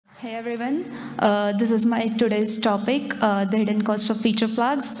Hey everyone, this is my today's topic, the hidden cost of feature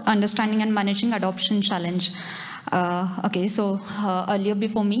flags, understanding and managing adoption challenge. Earlier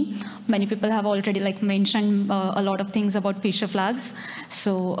before me, many people have already mentioned a lot of things about feature flags.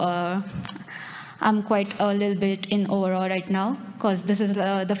 So I'm quite a little bit in overall right now because this is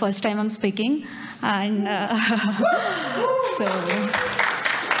the first time I'm speaking, and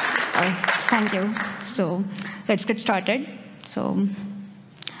thank you. So let's get started.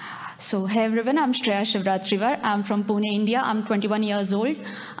 So hey everyone, I'm Shreya Shivratriwar. I'm from Pune, India. I'm 21 years old,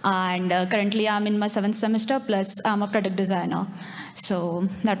 and currently I'm in my 7th semester, plus I'm a product designer. So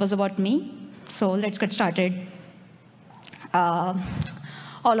that was about me. So let's get started.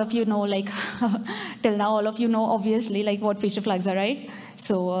 All of you know, till now, all of you know, obviously, what feature flags are, right?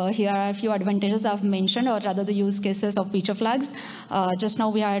 So here are a few advantages I've mentioned, or rather the use cases of feature flags. Just now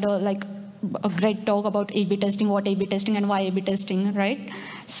we had a great talk about A/B testing, what A/B testing and why A/B testing, right?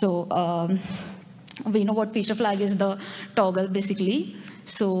 So we know what feature flag is, the toggle basically.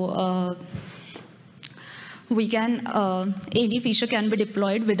 So we can any feature can be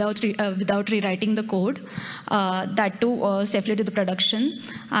deployed without rewriting the code, that too safely to the production.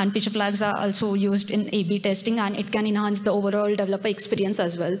 And feature flags are also used in A/B testing, and it can enhance the overall developer experience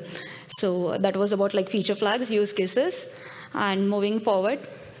as well. So that was about feature flags, use cases, and moving forward.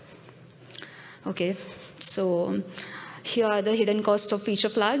 Okay, so here are the hidden costs of feature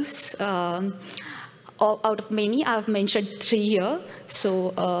flags. Out of many, I've mentioned 3 here.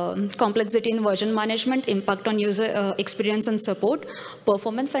 So complexity in version management, impact on user experience and support,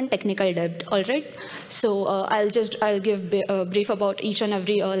 performance and technical debt. All right. So I'll give a brief about each and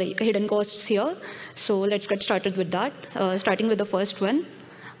every hidden costs here. So let's get started with that. Starting with the first one,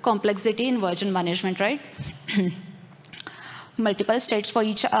 complexity in version management, right? Multiple states for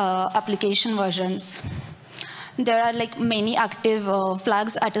each application versions. There are many active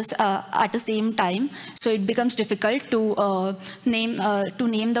flags at the same time, so it becomes difficult to name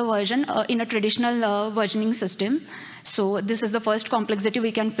the version in a traditional versioning system. So this is the first complexity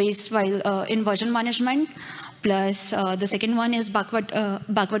we can face while in version management. Plus the second one is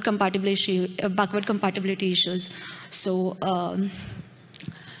backward compatibility issues. So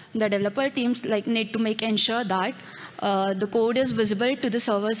the developer teams need to ensure that the code is visible to the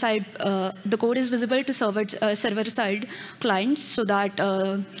server side. The code is visible to server side clients so that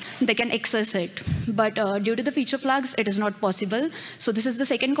they can access it. But due to the feature flags, it is not possible. So this is the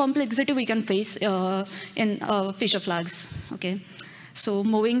second complexity we can face in feature flags. Okay. So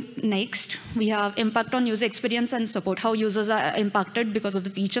moving next, we have impact on user experience and support, how users are impacted because of the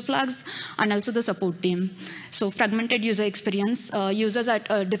feature flags, and also the support team. So fragmented user experience, users at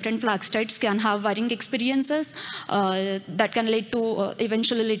different flag states can have varying experiences that can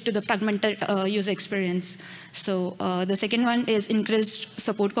eventually lead to the fragmented user experience. So the second one is increased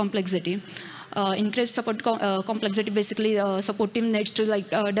support complexity. Increased support complexity, basically support team needs to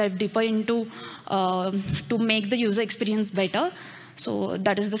dive deeper into to make the user experience better. So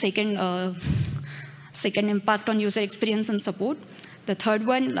that is the second impact on user experience and support. The third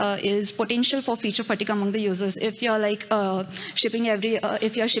one is potential for feature fatigue among the users. If you're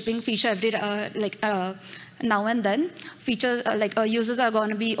shipping feature every now and then, feature users are going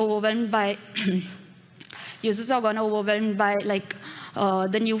to be overwhelmed by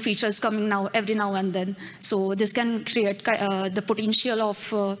the new features coming every now and then. So this can create the potential of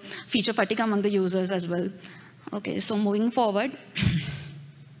feature fatigue among the users as well. Okay, so moving forward,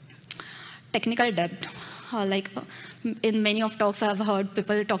 technical debt. In many of talks, I've heard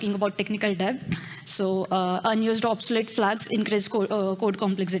people talking about technical debt. So unused obsolete flags increase code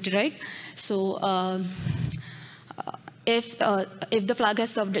complexity, right? So if the flag has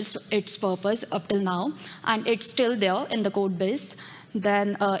served its purpose up till now, and it's still there in the code base,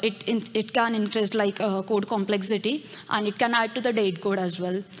 then it can increase code complexity, and it can add to the date code as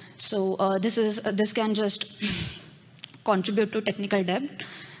well. So this can just contribute to technical debt.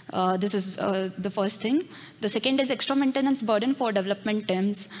 This is the first thing. The second is extra maintenance burden for development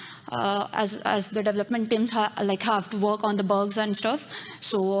teams, as the development teams have to work on the bugs and stuff.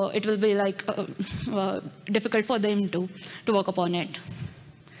 So it will be difficult for them to work upon it.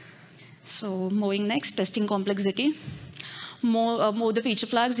 So moving next, testing complexity. More the feature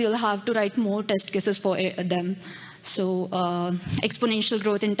flags, you'll have to write more test cases for them. So exponential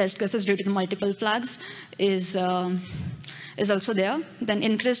growth in test cases due to the multiple flags is also there. Then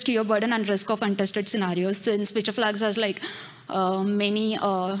increased QA burden and risk of untested scenarios, since feature flags has many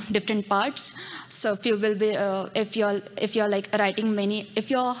different parts. So if you will be if you're writing many,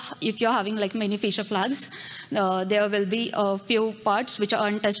 if you're having many feature flags, there will be a few parts which are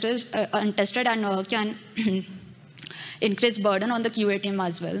untested and can increase burden on the QA team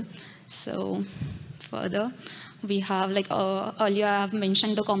as well. So further, we have like earlier I have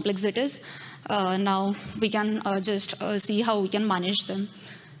mentioned the complexities. Now we can just see how we can manage them.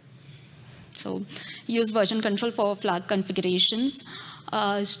 So use version control for flag configurations.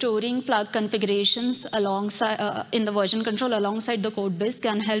 Storing flag configurations alongside in the version control alongside the code base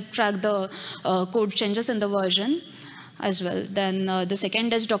can help track the code changes in the version as well. Then the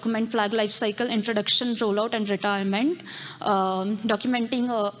second is document flag lifecycle, introduction, rollout, and retirement. Documenting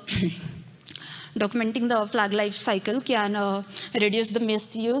documenting the flag life cycle can reduce the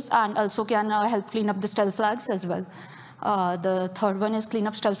misuse and also can help clean up the stealth flags as well. The third one is clean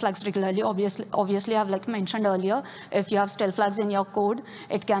up stealth flags regularly. Obviously, I've like mentioned earlier, if you have stealth flags in your code,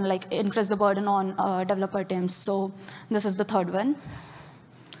 it can like increase the burden on developer teams. So this is the third one.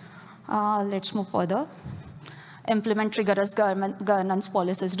 Let's move further. Implement rigorous governance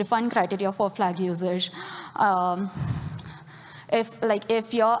policies. Define criteria for flag usage.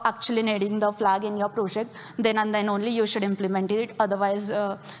 If you're actually needing the flag in your project, then and then only you should implement it. Otherwise,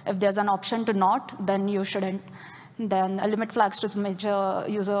 if there's an option to not, then you shouldn't. Then limit flags to major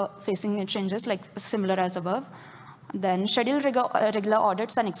user-facing changes, like similar as above. Then schedule regular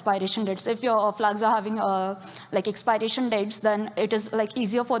audits and expiration dates. If your flags are having like expiration dates, then it is like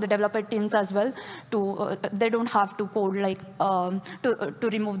easier for the developer teams as well to they don't have to code like to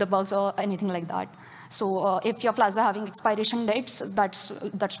remove the bugs or anything like that. So if your flags are having expiration dates, that's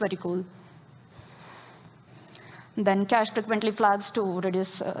very cool. Then cache frequently flags to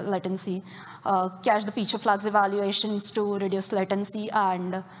reduce latency. Cache the feature flags evaluations to reduce latency,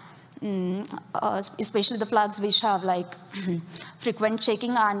 and especially the flags which have like frequent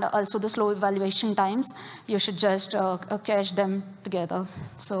checking and also the slow evaluation times, you should just cache them together.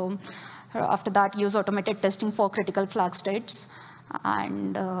 So after that, use automated testing for critical flag states,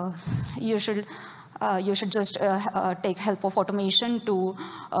 and you should just take help of automation to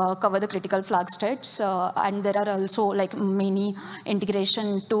cover the critical flag states. And there are also like many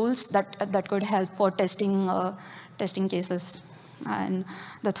integration tools that could help for testing cases. And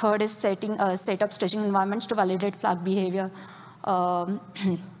the third is set up staging environments to validate flag behavior.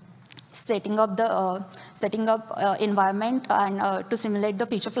 Setting up environment and to simulate the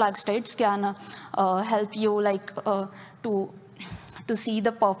feature flag states can help you like to see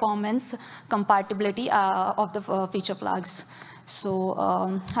the performance compatibility of the feature flags. So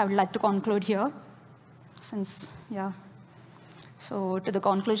I would like to conclude here, since, yeah. So to the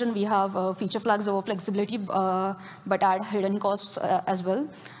conclusion, we have feature flags over flexibility, but add hidden costs as well.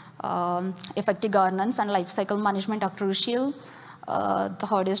 Effective governance and lifecycle management are crucial. The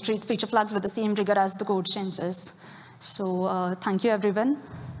third is treat feature flags with the same rigor as the code changes. So thank you, everyone.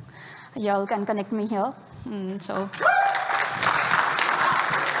 Y'all can connect me here. So.